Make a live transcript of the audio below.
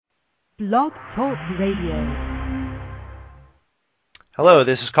Blog Talk Radio. Hello,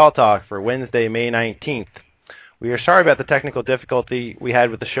 this is Call Talk for Wednesday, May 19th. We are sorry about the technical difficulty we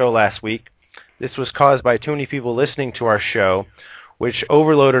had with the show last week. This was caused by too many people listening to our show, which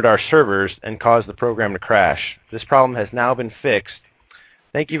overloaded our servers and caused the program to crash. This problem has now been fixed.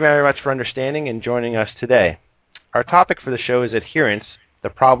 Thank you very much for understanding and joining us today. Our topic for the show is adherence, the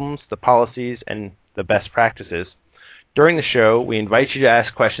problems, the policies, and the best practices. During the show, we invite you to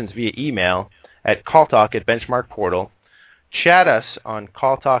ask questions via email at calltalk@Benchmark Portal, chat us on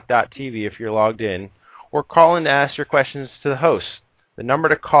calltalk.tv if you're logged in, or call in to ask your questions to the host. The number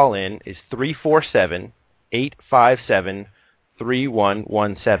to call in is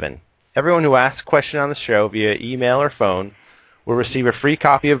 347-857-3117. Everyone who asks a question on the show via email or phone will receive a free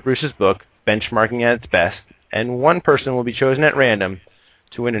copy of Bruce's book, Benchmarking at its Best, and one person will be chosen at random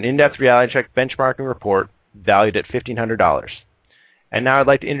to win an in-depth reality check benchmarking report valued at $1,500. And now I'd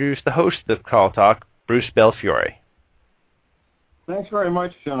like to introduce the host of Call Talk, Bruce Belfiore. Thanks very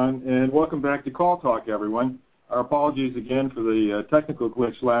much, Sean, and welcome back to Call Talk, everyone. Our apologies again for the technical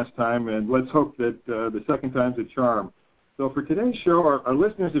glitch last time, and let's hope that the second time's a charm. So for today's show, our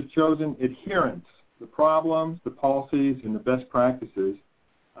listeners have chosen adherence, the problems, the policies, and the best practices.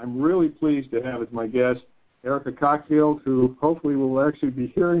 I'm really pleased to have as my guest Erica Cockfield, who hopefully we'll actually be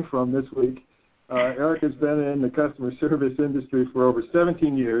hearing from this week. Erica's been in the customer service industry for over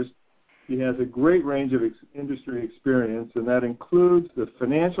 17 years. She has a great range of industry experience, and that includes the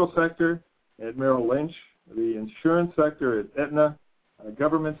financial sector at Merrill Lynch, the insurance sector at Aetna,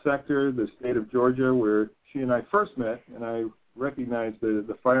 government sector, the state of Georgia, where she and I first met, and I recognize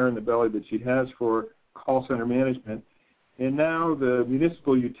the fire in the belly that she has for call center management, and now the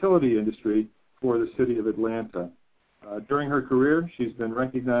municipal utility industry for the city of Atlanta. During her career, she's been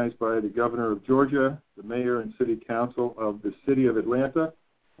recognized by the governor of Georgia, the mayor and city council of the city of Atlanta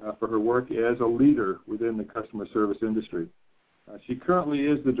for her work as a leader within the customer service industry. She currently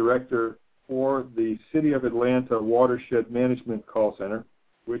is the director for the City of Atlanta Watershed Management Call Center,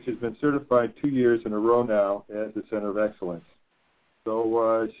 which has been certified 2 years in a row now as the Center of Excellence.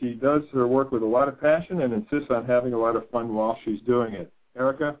 So she does her work with a lot of passion and insists on having a lot of fun while she's doing it.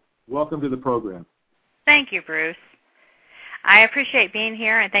 Erica, welcome to the program. Thank you, Bruce. I appreciate being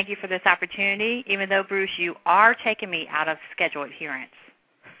here, and thank you for this opportunity, even though, Bruce, you are taking me out of schedule adherence.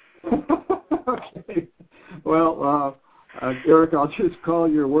 Okay. Well, Eric, I'll just call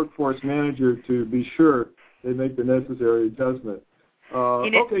your workforce manager to be sure they make the necessary adjustment. You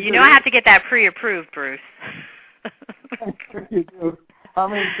know I have to get that pre-approved, Bruce. You do. How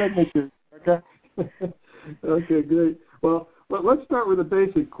many signatures? Okay. Okay, great. Well, let's start with a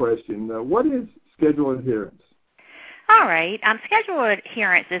basic question. What is schedule adherence? All right. Schedule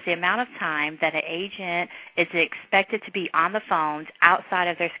adherence is the amount of time that an agent is expected to be on the phones outside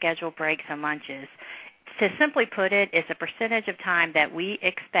of their scheduled breaks and lunches. To simply put it, it's a percentage of time that we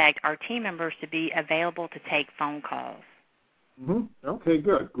expect our team members to be available to take phone calls. Mm-hmm. Okay,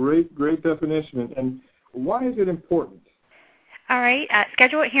 good. Great definition. And why is it important? All right.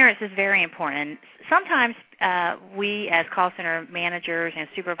 Schedule adherence is very important. Sometimes we as call center managers and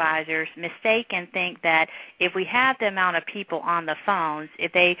supervisors mistake and think that if we have the amount of people on the phones,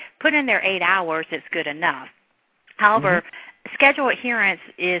 if they put in their 8 hours, it's good enough. However, schedule adherence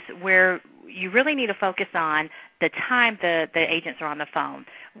is where you really need to focus on the time the agents are on the phone.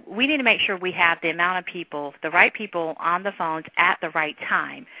 We need to make sure we have the amount of people, the right people on the phones at the right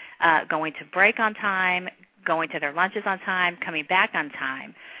time, going to break on time, going to their lunches on time, coming back on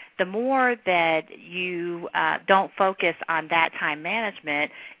time. The more that you don't focus on that time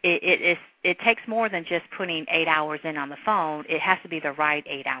management, it takes more than just putting 8 hours in on the phone. It has to be the right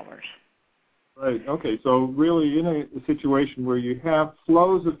 8 hours. Right. Okay. So really in a situation where you have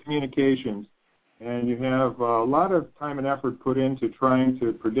flows of communications and you have a lot of time and effort put into trying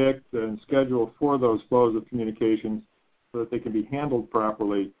to predict and schedule for those flows of communications so that they can be handled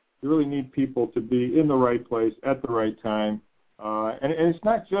properly, you really need people to be in the right place at the right time. And it's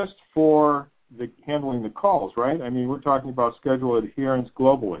not just for handling the calls, right? I mean, we're talking about schedule adherence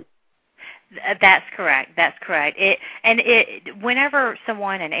globally. That's correct. Whenever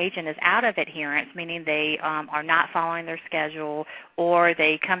an agent is out of adherence, meaning they are not following their schedule or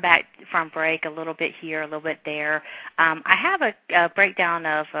they come back from break a little bit here, a little bit there, I have a breakdown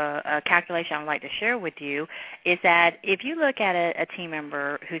of a calculation I'd like to share with you, is that if you look at a team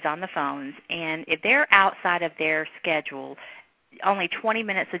member who's on the phones and if they're outside of their schedule only 20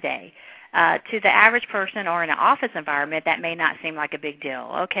 minutes a day, to the average person or in an office environment, that may not seem like a big deal.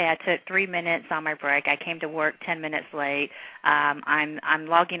 Okay, I took 3 minutes on my break. I came to work 10 minutes late. I'm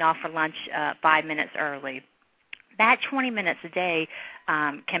logging off for lunch 5 minutes early. That 20 minutes a day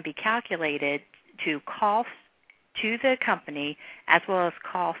can be calculated to cost to the company as well as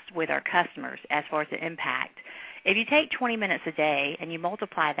cost with our customers as far as the impact. If you take 20 minutes a day and you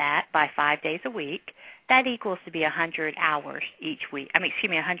multiply that by 5 days a week, that equals to be 100 hours each week.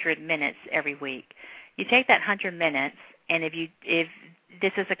 100 minutes every week. You take that 100 minutes, and if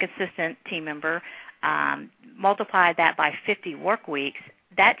this is a consistent team member, multiply that by 50 work weeks,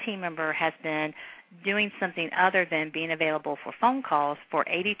 that team member has been doing something other than being available for phone calls for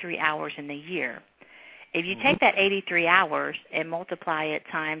 83 hours in the year. If you take that 83 hours and multiply it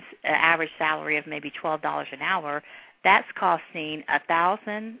times an average salary of maybe $12 an hour, that's costing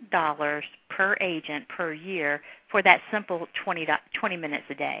 $1,000 per agent per year for that simple 20 minutes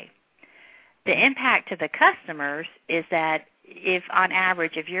a day. The impact to the customers is that if on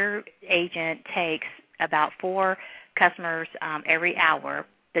average, if your agent takes about 4 customers every hour,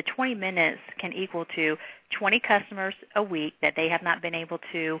 the 20 minutes can equal to 20 customers a week that they have not been able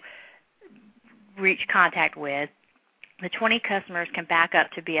to reach contact with. The 20 customers can back up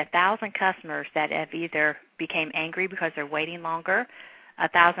to be 1,000 customers that have either became angry because they're waiting longer,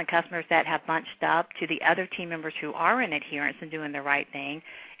 1,000 customers that have bunched up to the other team members who are in adherence and doing the right thing,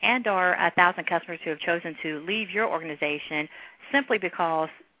 and or 1,000 customers who have chosen to leave your organization simply because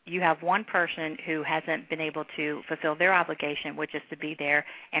you have one person who hasn't been able to fulfill their obligation, which is to be there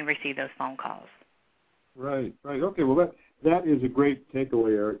and receive those phone calls. Right. Okay, well, that is a great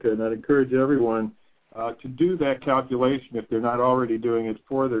takeaway, Erica, and I'd encourage everyone to do that calculation if they're not already doing it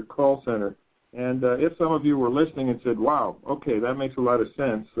for their call center. And if some of you were listening and said, wow, okay, that makes a lot of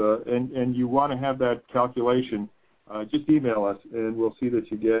sense, and you want to have that calculation, just email us, and we'll see that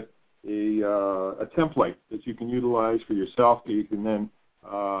you get a template that you can utilize for yourself that you can then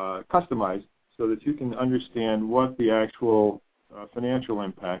customize so that you can understand what the actual financial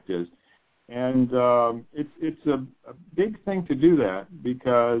impact is. And it's a big thing to do that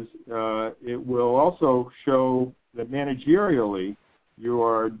because it will also show that managerially you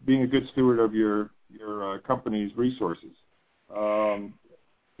are being a good steward of your company's resources.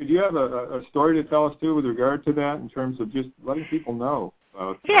 Could you have a story to tell us, too, with regard to that in terms of just letting people know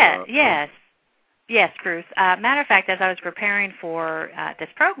about Yes, Bruce. Matter of fact, as I was preparing for this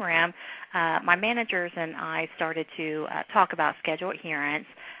program, my managers and I started to talk about schedule adherence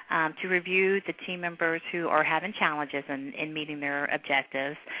to review the team members who are having challenges in meeting their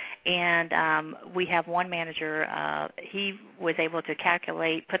objectives. And we have one manager, he was able to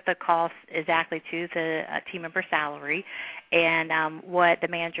put the cost exactly to the team member salary. And what the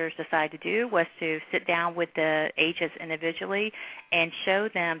managers decided to do was to sit down with the agents individually and show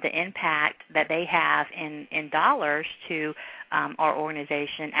them the impact that they have in dollars to our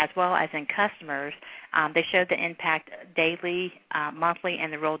organization as well as in customers. They showed the impact daily, monthly,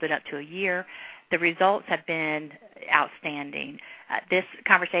 and they rolled it up to a year. The results have been outstanding. This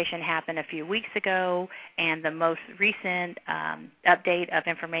conversation happened a few weeks ago, and the most recent update of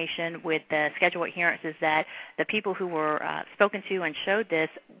information with the schedule adherence is that the people who were spoken to and showed this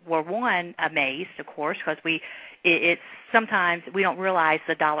were, one, amazed, of course, because it's sometimes we don't realize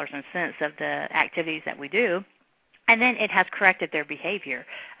the dollars and cents of the activities that we do. And then it has corrected their behavior.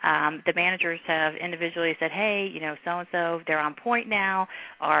 The managers have individually said, hey, so-and-so, they're on point now,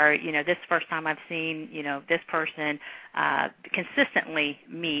 or, this is the first time I've seen, this person consistently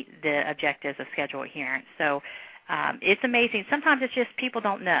meet the objectives of schedule adherence. So it's amazing. Sometimes it's just people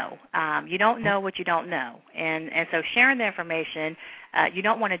don't know. You don't know what you don't know. And so sharing the information, you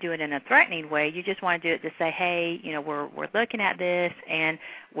don't want to do it in a threatening way. You just want to do it to say, hey, we're looking at this, and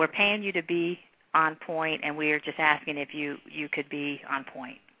we're paying you to be on point, and we are just asking if you could be on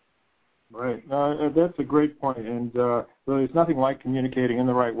point. Right. That's a great point, and really it's nothing like communicating in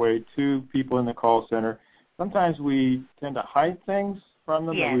the right way to people in the call center. Sometimes we tend to hide things from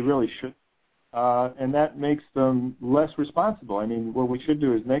them that we really should, and that makes them less responsible. I mean, what we should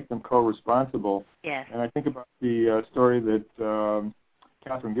do is make them co-responsible. Yes. And I think about the story that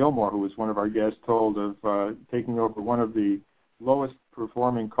Catherine Gilmore, who was one of our guests, told of taking over one of the lowest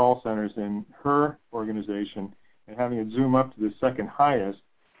performing call centers in her organization and having it zoom up to the second highest.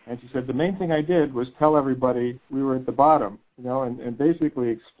 And she said, the main thing I did was tell everybody we were at the bottom, and basically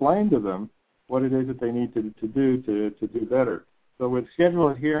explain to them what it is that they need to do to do better. So with schedule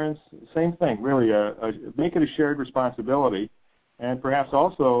adherence, same thing, really, make it a shared responsibility, and perhaps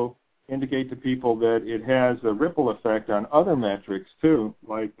also indicate to people that it has a ripple effect on other metrics too,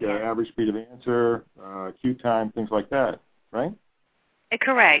 like average speed of answer, queue time, things like that, right?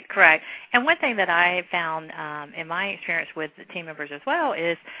 Correct. And one thing that I found in my experience with the team members as well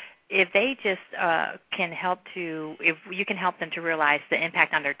is if they just if you can help them to realize the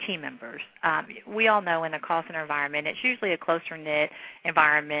impact on their team members. We all know in a call center environment, it's usually a closer-knit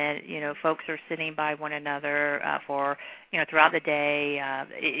environment. Folks are sitting by one another for, throughout the day.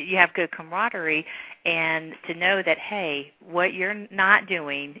 You have good camaraderie, and to know that, hey, what you're not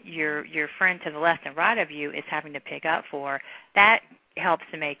doing, your friend to the left and right of you is having to pick up for, that helps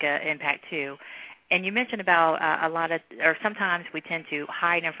to make an impact too. And you mentioned about sometimes we tend to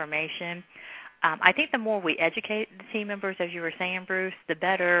hide information. I think the more we educate the team members, as you were saying, Bruce, the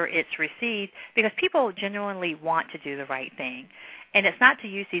better it's received, because people genuinely want to do the right thing. And it's not to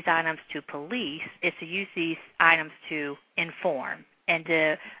use these items to police, it's to use these items to inform and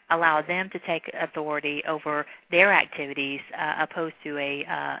to allow them to take authority over their activities, opposed to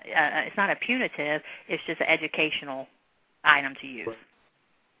it's not a punitive, it's just an educational item to use.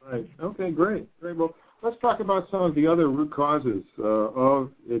 Right. Okay, great. Well, let's talk about some of the other root causes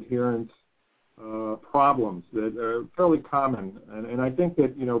of adherence problems that are fairly common. And I think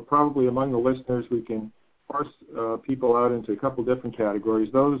that, probably among the listeners we can parse people out into a couple different categories.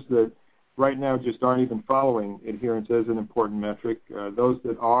 Those that right now just aren't even following adherence as an important metric, those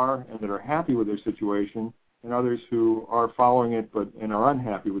that are and that are happy with their situation, and others who are following it and are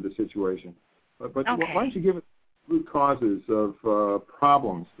unhappy with the situation. But okay. Why don't you give us root causes of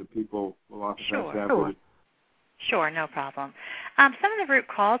problems that people will oftentimes have with it? Sure, no problem. Some of the root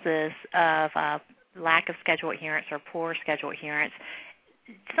causes of lack of schedule adherence or poor schedule adherence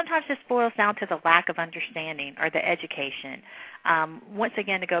sometimes just boils down to the lack of understanding or the education. Once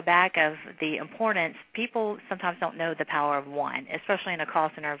again, to go back of the importance, people sometimes don't know the power of one, especially in a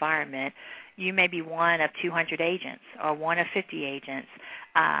call center environment. You may be one of 200 agents or one of 50 agents.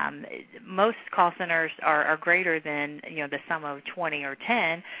 Most call centers are greater than the sum of 20 or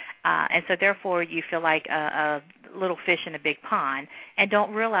 10, and so therefore you feel like a little fish in a big pond and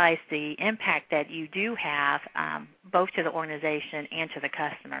don't realize the impact that you do have both to the organization and to the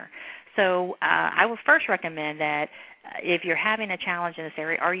customer. So I would first recommend that if you're having a challenge in this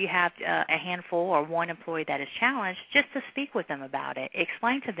area, or you have a handful or one employee that is challenged, just to speak with them about it.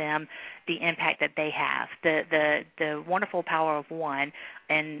 Explain to them the impact that they have, the wonderful power of one,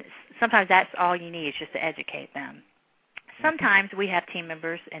 and sometimes that's all you need is just to educate them. Sometimes we have team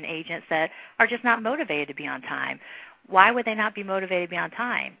members and agents that are just not motivated to be on time. Why would they not be motivated to be on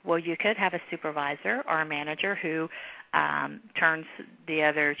time? Well, you could have a supervisor or a manager who turns the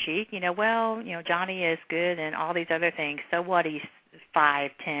other cheek. Johnny is good and all these other things. So what? He's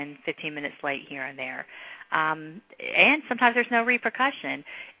 5, 10, 15 minutes late here and there. And sometimes there's no repercussion.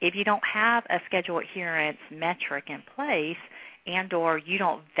 If you don't have a schedule adherence metric in place, and or you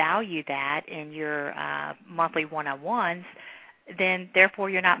don't value that in your monthly one-on-ones, then therefore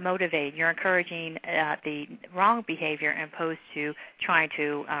you're not motivated. You're encouraging the wrong behavior as opposed to trying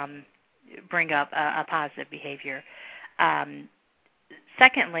to bring up a positive behavior.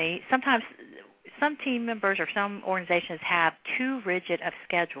 Secondly, sometimes some team members or some organizations have too rigid of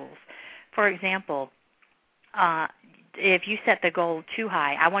schedules. For example, if you set the goal too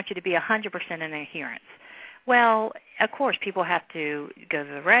high, I want you to be 100% in adherence. Well, of course, people have to go to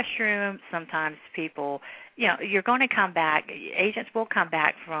the restroom. Sometimes people, you're going to come back. Agents will come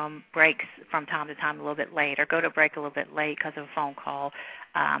back from breaks from time to time a little bit late or go to break a little bit late because of a phone call.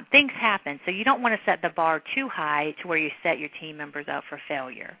 Things happen. So you don't want to set the bar too high to where you set your team members up for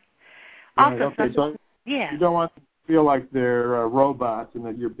failure. Right, okay. So you don't want to feel like they're robots and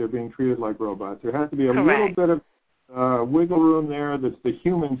that they're being treated like robots. There has to be a little bit of wiggle room there that's the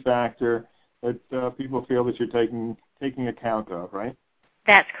human factor that people feel that you're taking account of, right?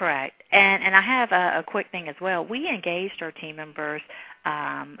 That's correct. And I have a quick thing as well. We engaged our team members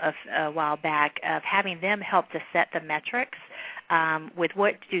a while back of having them help to set the metrics with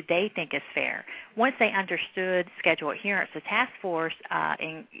what do they think is fair. Once they understood schedule adherence, the task force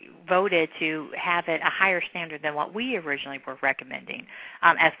voted to have it a higher standard than what we originally were recommending,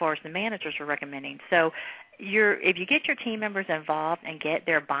 as far as the managers were recommending. So if you get your team members involved and get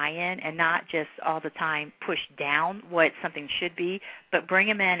their buy-in and not just all the time push down what something should be, but bring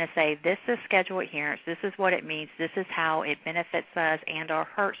them in and say, this is schedule adherence, this is what it means, this is how it benefits us and or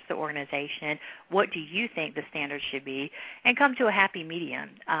hurts the organization, what do you think the standards should be, and come to a happy medium.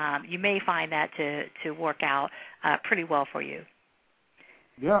 You may find that to work out pretty well for you.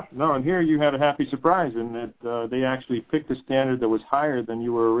 Yeah, no, and here you had a happy surprise in that they actually picked a standard that was higher than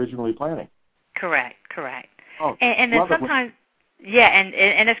you were originally planning. Correct. Oh, and then sometimes,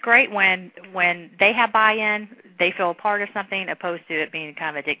 and it's great when they have buy-in, they feel a part of something, opposed to it being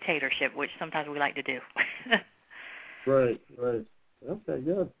kind of a dictatorship, which sometimes we like to do. Right. Okay,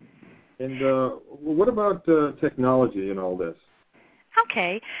 good. And what about technology and all this?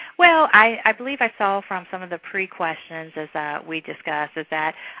 Okay. Well, I believe I saw from some of the pre-questions as we discussed is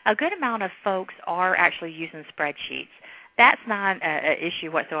that a good amount of folks are actually using spreadsheets. That's not an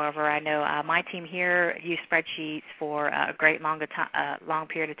issue whatsoever. I know my team here used spreadsheets for a great long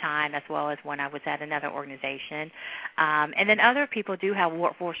period of time, as well as when I was at another organization. And then other people do have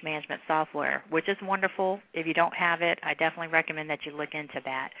workforce management software, which is wonderful. If you don't have it, I definitely recommend that you look into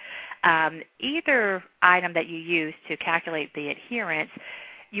that. Either item that you use to calculate the adherence,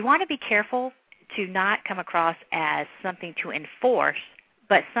 you want to be careful to not come across as something to enforce,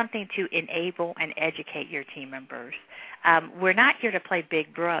 but something to enable and educate your team members. We're not here to play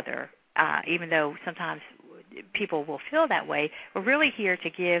Big Brother, even though sometimes people will feel that way. We're really here to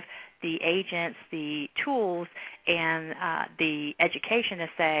give the agents the tools and the education to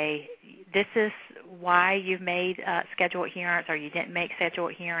say, this is why you've made schedule adherence or you didn't make schedule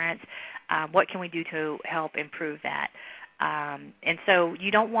adherence. What can we do to help improve that? And so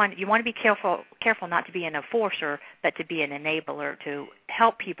you want to be careful not to be an enforcer, but to be an enabler to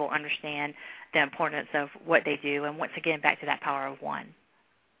help people understand the importance of what they do. And once again, back to that power of one.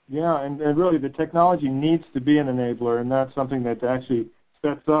 Yeah, and really the technology needs to be an enabler, and that's something that actually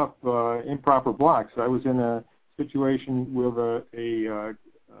sets up improper blocks. I was in a situation with a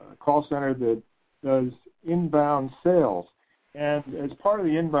call center that does inbound sales. And as part of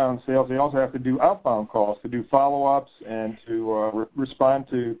the inbound sales, they also have to do outbound calls, to do follow-ups and to respond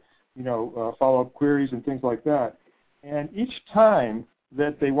to, follow-up queries and things like that. And each time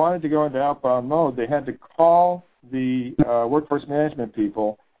that they wanted to go into outbound mode, they had to call the workforce management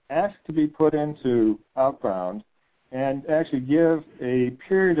people, ask to be put into outbound, and actually give a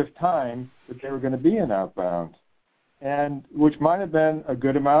period of time that they were going to be in outbound, and which might have been a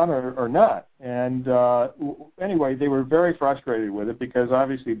good amount or not. And anyway, they were very frustrated with it because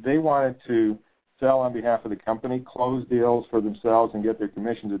obviously they wanted to sell on behalf of the company, close deals for themselves and get their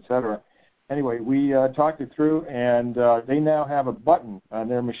commissions, et cetera. Anyway, we talked it through, and they now have a button on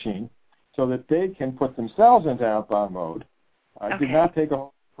their machine so that they can put themselves into outbound mode. Okay. Did not take a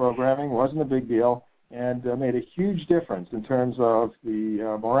whole programming, wasn't a big deal, and made a huge difference in terms of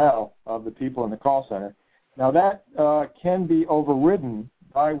the morale of the people in the call center. Now that can be overridden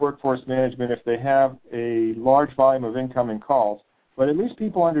by workforce management if they have a large volume of incoming calls, but at least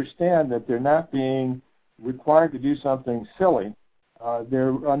people understand that they're not being required to do something silly.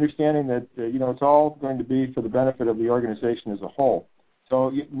 They're understanding that it's all going to be for the benefit of the organization as a whole.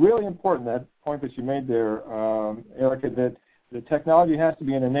 So really important, that point that you made there, Erica, that the technology has to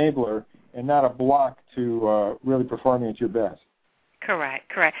be an enabler and not a block to really performing at your best.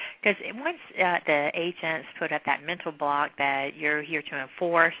 Correct. Because once the agents put up that mental block that you're here to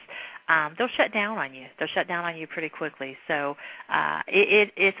enforce, they'll shut down on you. They'll shut down on you pretty quickly. So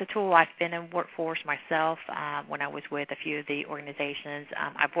it's a tool. I've been in workforce myself when I was with a few of the organizations.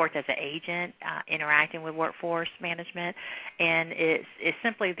 I've worked as an agent interacting with workforce management, and it's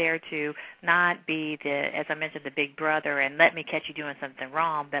simply there to not be as I mentioned, the big brother and let me catch you doing something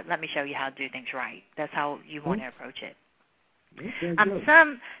wrong, but let me show you how to do things right. That's how you want to approach it. Okay,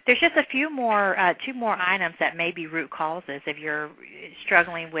 there's just a few more, two more items that may be root causes if you're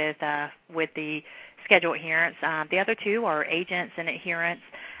struggling with the schedule adherence. The other two are agents and adherence.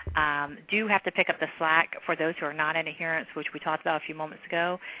 Do have to pick up the slack for those who are not in adherence, which we talked about a few moments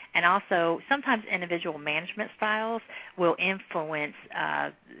ago. And also, sometimes individual management styles will influence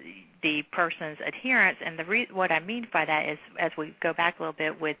the person's adherence. And what I mean by that is, as we go back a little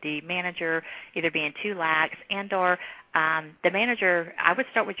bit with the manager either being too lax and or the manager, I would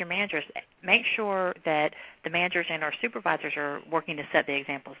start with your managers. Make sure that the managers and our supervisors are working to set the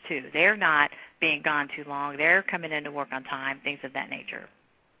examples too. They're not being gone too long. They're coming in to work on time, things of that nature.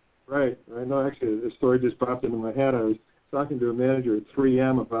 Right. I know, actually, this story just popped into my head. I was talking to a manager at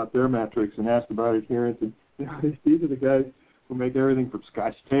 3M about their metrics and asked about adherence. And these are the guys who make everything from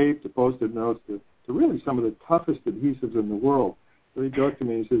Scotch tape to Post-it notes to really some of the toughest adhesives in the world. So he joked to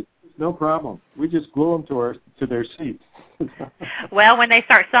me, he says, no problem. We just glue them to their seats. Well, when they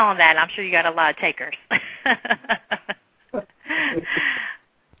start selling that, I'm sure you got a lot of takers.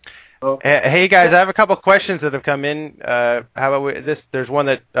 Hey guys, I have a couple of questions that have come in. How about this? There's one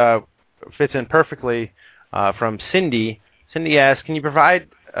that fits in perfectly from Cindy. Cindy asks, can you provide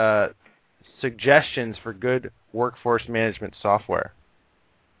suggestions for good workforce management software?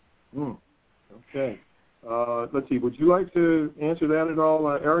 Okay. Let's see. Would you like to answer that at all,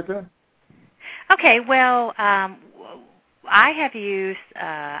 Erica? Okay. Well, I have used,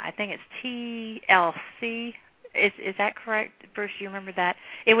 I think it's TLC. Is that correct, Bruce? You remember that?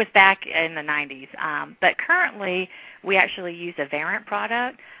 It was back in the 90s. But currently, we actually use a Adherence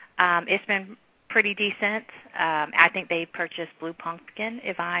product. It's been pretty decent. I think they purchased Blue Pumpkin,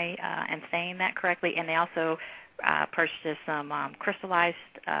 if I am saying that correctly, and they also purchased some crystallized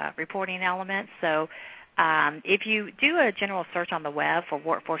reporting elements. So if you do a general search on the web for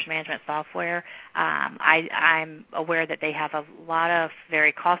workforce management software, I'm aware that they have a lot of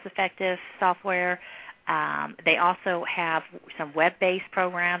very cost-effective software. They also have some web-based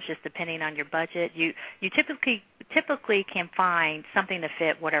programs, just depending on your budget. You typically can find something to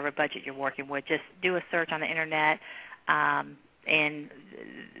fit whatever budget you're working with. Just do a search on the internet, and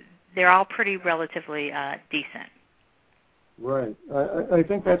they're all pretty relatively decent. Right. I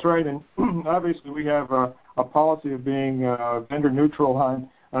think that's right. And obviously we have a policy of being vendor neutral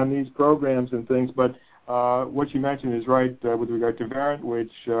on these programs and things. But what you mentioned is right with regard to Verint,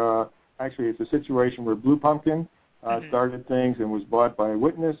 which actually it's a situation where Blue Pumpkin started things and was bought by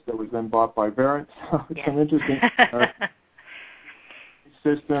Witness, that was then bought by Verint. So it's some interesting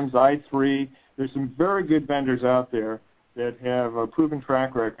systems, i3. There's some very good vendors out there that have a proven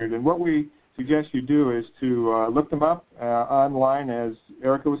track record. And what we suggest you do is to look them up online, as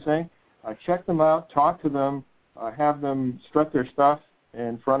Erica was saying. Check them out, talk to them, have them strut their stuff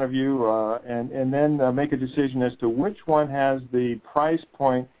in front of you, and then make a decision as to which one has the price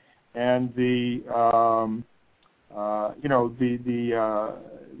point and the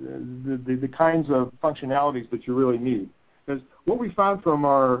kinds of functionalities that you really need. Because what we found from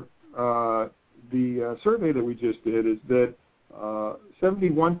our the survey that we just did is that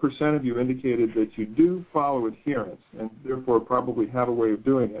 71% of you indicated that you do follow adherence and therefore probably have a way of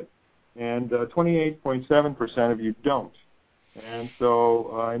doing it, and 28.7% of you don't. And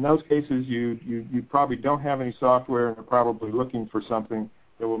so in those cases, you probably don't have any software and are probably looking for something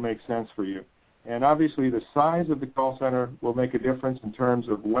that will make sense for you. And obviously the size of the call center will make a difference in terms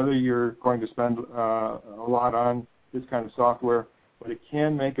of whether you're going to spend a lot on this kind of software, but it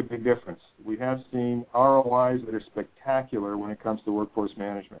can make a big difference. We have seen ROIs that are spectacular when it comes to workforce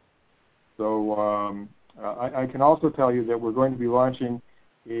management. So I can also tell you that we're going to be launching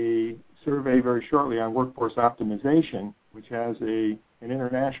a survey very shortly on workforce optimization, which has an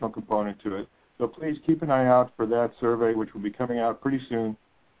international component to it. So please keep an eye out for that survey, which will be coming out pretty soon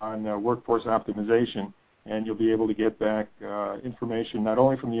on workforce optimization, and you'll be able to get back information not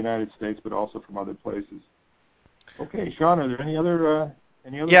only from the United States but also from other places. Okay, Sean, are there any other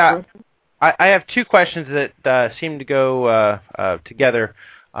questions? I have two questions that seem to go together.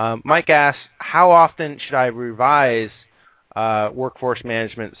 Mike asks, how often should I revise workforce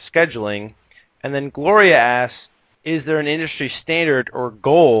management scheduling? And then Gloria asks, is there an industry standard or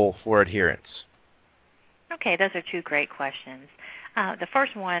goal for adherence? Okay, those are two great questions. The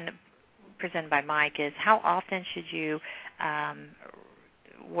first one presented by Mike is, how often should you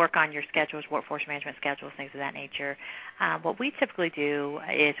work on your schedules, workforce management schedules, things of that nature? What we typically do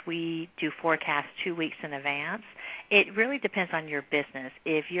is we do forecasts 2 weeks in advance. It really depends on your business.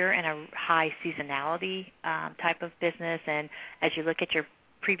 If you're in a high seasonality type of business, and as you look at your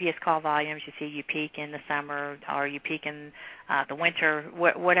previous call volumes, you see you peak in the summer or you peak in the winter,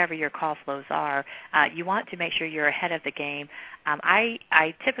 whatever your call flows are, you want to make sure you're ahead of the game.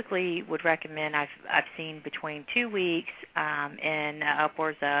 I typically would recommend, I've seen between 2 weeks and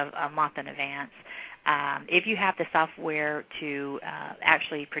upwards of a month in advance. If you have the software to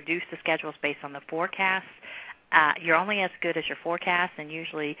actually produce the schedules based on the forecast, you're only as good as your forecast, and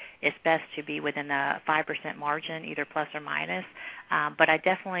usually it's best to be within a 5% margin, either plus or minus. But I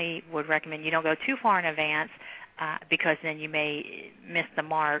definitely would recommend you don't go too far in advance because then you may miss the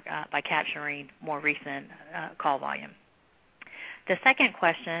mark by capturing more recent call volume. The second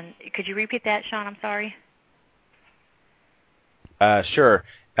question, could you repeat that, Sean? I'm sorry. Sure.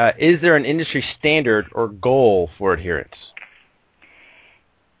 Is there an industry standard or goal for adherence?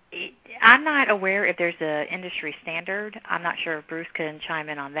 I'm not aware if there's an industry standard. I'm not sure if Bruce can chime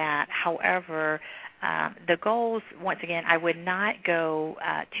in on that. However, the goals, once again, I would not go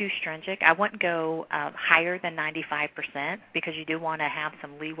too stringent. I wouldn't go higher than 95% because you do want to have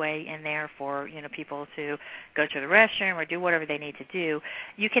some leeway in there for people to go to the restroom or do whatever they need to do.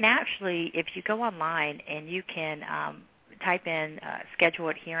 You can actually, if you go online and you can type in schedule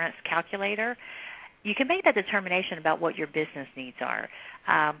adherence calculator, you can make that determination about what your business needs are.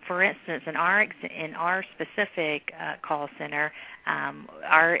 For instance, in our specific call center,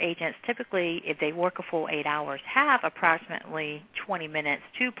 our agents typically, if they work a full 8 hours, have approximately 20 minutes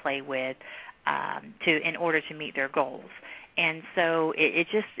to play with in order to meet their goals. And so you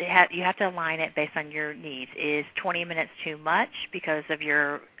have to align it based on your needs. Is 20 minutes too much because of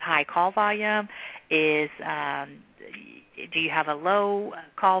your high call volume? Do you have a low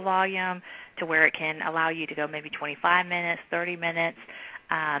call volume to where it can allow you to go maybe 25 minutes, 30 minutes?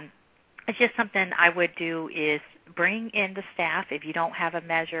 It's just something I would do is bring in the staff, if you don't have a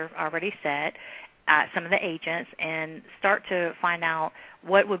measure already set, some of the agents, and start to find out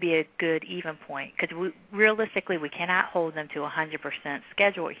what would be a good even point. Because realistically, we cannot hold them to 100%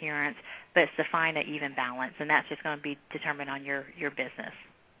 schedule adherence, but it's to find an even balance, and that's just going to be determined on your business.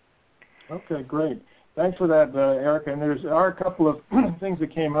 Okay, great. Thanks for that, Erica. And there are a couple of things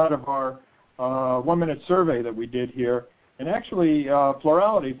that came out of our 1-minute survey that we did here. And actually,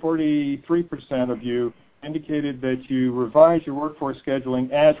 plurality, 43% of you indicated that you revise your workforce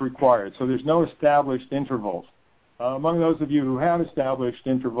scheduling as required. So there's no established intervals. Among those of you who have established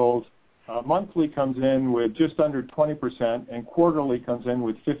intervals, monthly comes in with just under 20%, and quarterly comes in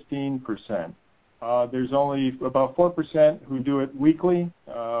with 15%. There's only about 4% who do it weekly,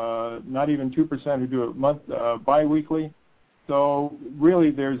 not even 2% who do it biweekly. So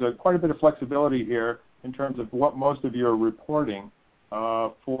really, there's quite a bit of flexibility here in terms of what most of you are reporting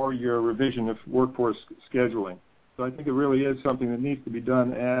for your revision of workforce scheduling. So I think it really is something that needs to be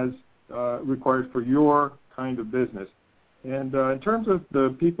done as required for your kind of business. And in terms of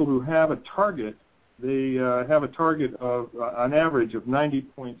the people who have a target, they have a target of, on average, of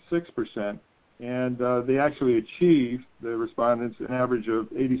 90.6%, and they actually achieve, the respondents, an average of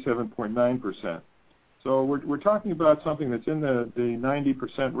 87.9%. So we're talking about something that's in the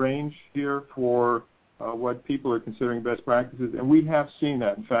 90% range here for what people are considering best practices, and we have seen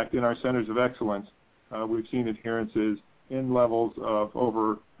that. In fact, in our centers of excellence, we've seen adherences in levels of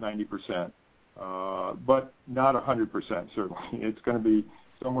over 90%, but not 100%. Certainly, it's going to be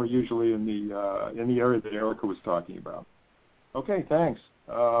somewhere usually in the area that Erica was talking about. Okay, thanks.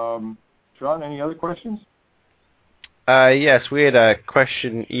 Sean, any other questions? Yes, we had a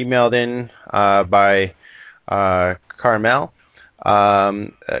question emailed in by Carmel.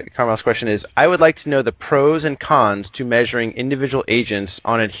 Carmel's question is, I would like to know the pros and cons to measuring individual agents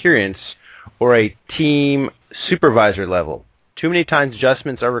on adherence or a team supervisor level. Too many times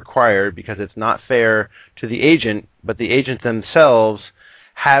adjustments are required because it's not fair to the agent, but the agents themselves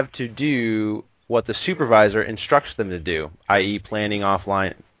have to do what the supervisor instructs them to do, i.e. planning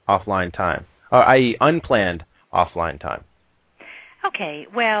offline time, or i.e. unplanned offline time. Okay,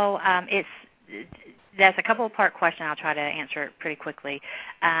 well, that's a couple-part question. I'll try to answer it pretty quickly.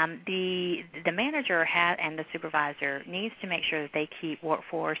 The manager and the supervisor needs to make sure that they keep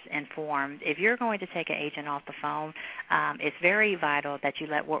workforce informed. If you're going to take an agent off the phone, it's very vital that you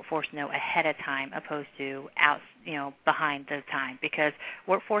let workforce know ahead of time, opposed to behind the time, because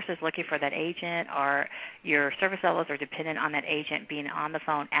workforce is looking for that agent, or your service levels are dependent on that agent being on the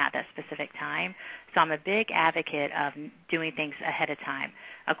phone at that specific time. So I'm a big advocate of doing things ahead of time.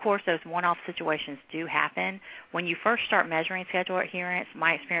 Of course, those one-off situations do happen. When you first start measuring schedule adherence,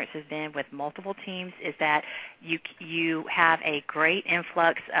 my experience has been with multiple teams is that you have a great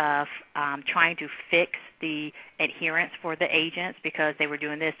influx of trying to fix the adherence for the agents because they were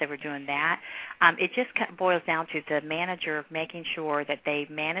doing this, they were doing that. It just boils down to the manager making sure that they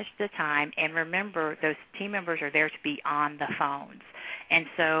manage the time, and remember those team members are there to be on the phones. And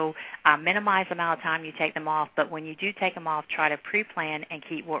so minimize the amount of time you take them off, but when you do take them off, try to pre-plan and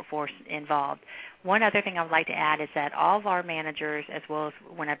keep workforce involved. One other thing I would like to add is that all of our managers, as well as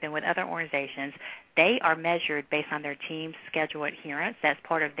when I've been with other organizations, they are measured based on their team's schedule adherence. That's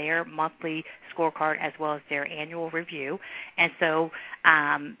part of their monthly scorecard as well as their annual review. And so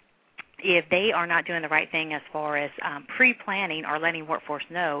if they are not doing the right thing as far as pre-planning or letting workforce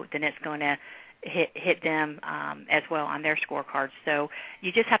know, then it's going to hit them as well on their scorecards. So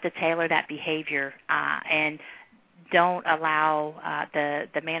you just have to tailor that behavior and don't allow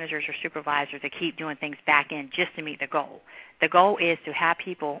the managers or supervisors to keep doing things back in just to meet the goal. The goal is to have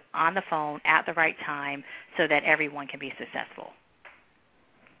people on the phone at the right time so that everyone can be successful.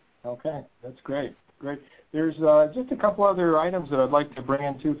 Okay, that's great. Great. There's just a couple other items that I'd like to bring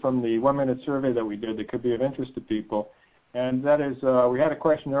in, too, from the 1-minute survey that we did that could be of interest to people. And that is, we had a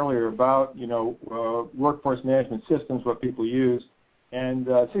question earlier about, workforce management systems, what people use. And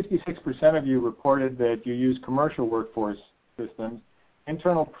 66% of you reported that you use commercial workforce systems.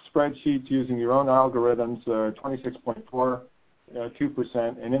 Internal spreadsheets using your own algorithms, 26.42%,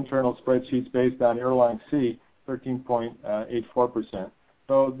 and internal spreadsheets based on Airline C, 13.84%.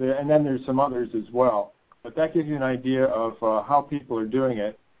 So, and then there's some others as well. But that gives you an idea of how people are doing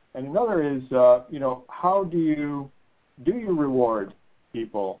it. And another is, how do you reward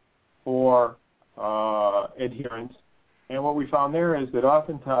people for adherence? And what we found there is that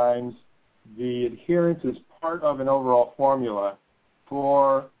oftentimes the adherence is part of an overall formula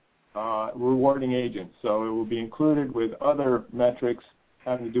for rewarding agents. So it will be included with other metrics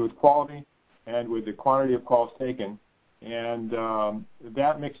having to do with quality and with the quantity of calls taken. And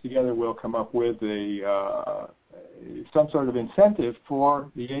that mixed together will come up with some sort of incentive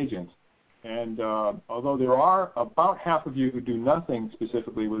for the agents. And although there are about half of you who do nothing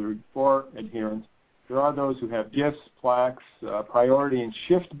specifically for adherence, there are those who have gifts, plaques, priority in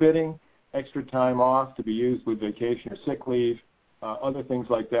shift bidding, extra time off to be used with vacation or sick leave, other things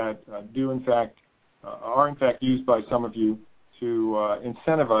like that are in fact used by some of you to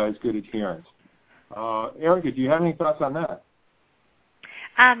incentivize good adherence. Erica, do you have any thoughts on that?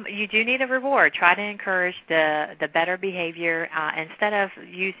 You do need a reward. Try to encourage the better behavior. Instead of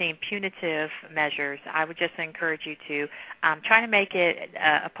using punitive measures, I would just encourage you to try to make it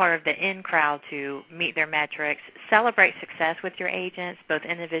a part of the in crowd to meet their metrics. Celebrate success with your agents, both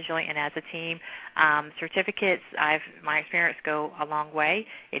individually and as a team. Certificates, my experience, go a long way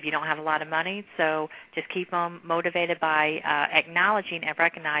if you don't have a lot of money. So just keep them motivated by acknowledging and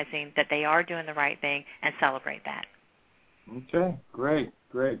recognizing that they are doing the right thing and celebrate that. Okay, great.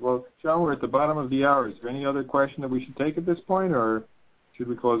 Well, John, we're at the bottom of the hour. Is there any other question that we should take at this point, or should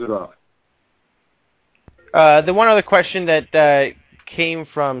we close it off? The one other question that came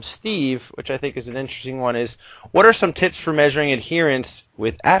from Steve, which I think is an interesting one, is what are some tips for measuring adherence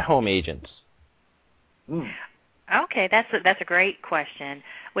with at-home agents? Okay, that's a great question.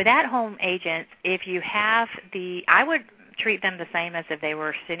 With at-home agents, if you have I would treat them the same as if they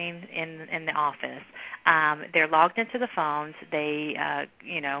were sitting in the office. They're logged into the phones. They,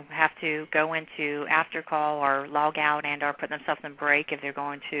 have to go into after call or log out and or put themselves in break if they're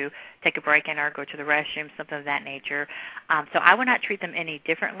going to take a break and or go to the restroom, something of that nature. So I would not treat them any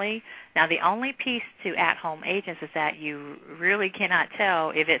differently. Now, the only piece to at-home agents is that you really cannot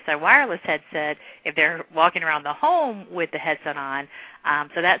tell if it's a wireless headset, if they're walking around the home with the headset on.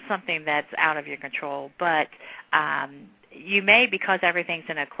 So that's something that's out of your control. But you may, because everything's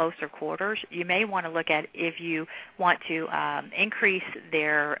in a closer quarters, you may want to look at if you want to increase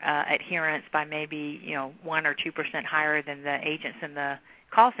their adherence by maybe 1 or 2% higher than the agents in the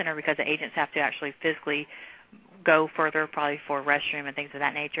call center, because the agents have to actually physically go further, probably for restroom and things of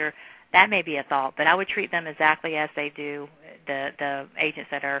that nature. That may be a thought, but I would treat them exactly as they do the agents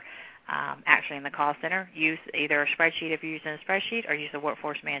that are actually in the call center. Use either a spreadsheet if you're using a spreadsheet, or use a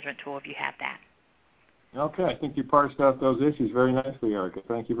workforce management tool if you have that. Okay, I think you parsed out those issues very nicely, Erica.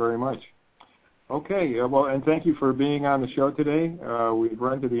 Thank you very much. Okay, well, and thank you for being on the show today. We've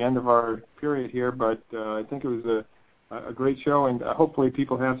run to the end of our period here, but I think it was a great show, and hopefully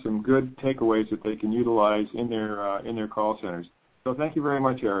people have some good takeaways that they can utilize in their call centers. So thank you very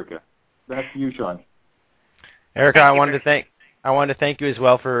much, Erica. Back to you, Sean. Erica, I wanted to thank you as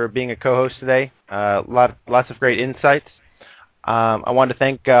well for being a co-host today. Lots of great insights. I want to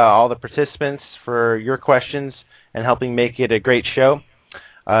thank all the participants for your questions and helping make it a great show.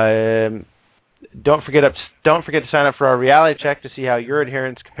 Don't forget to sign up for our reality check to see how your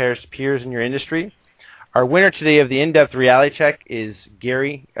adherence compares to peers in your industry. Our winner today of the in-depth reality check is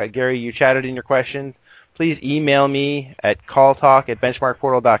Gary. Gary, you chatted in your question. Please email me at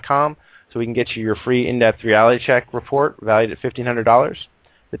calltalk@benchmarkportal.com so we can get you your free in-depth reality check report valued at $1,500.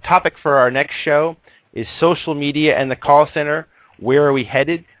 The topic for our next show is social media and the call center. Where are we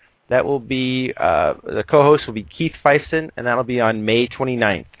headed? That will be, the co-host will be Keith Feisten, and that will be on May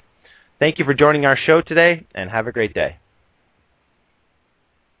 29th. Thank you for joining our show today, and have a great day.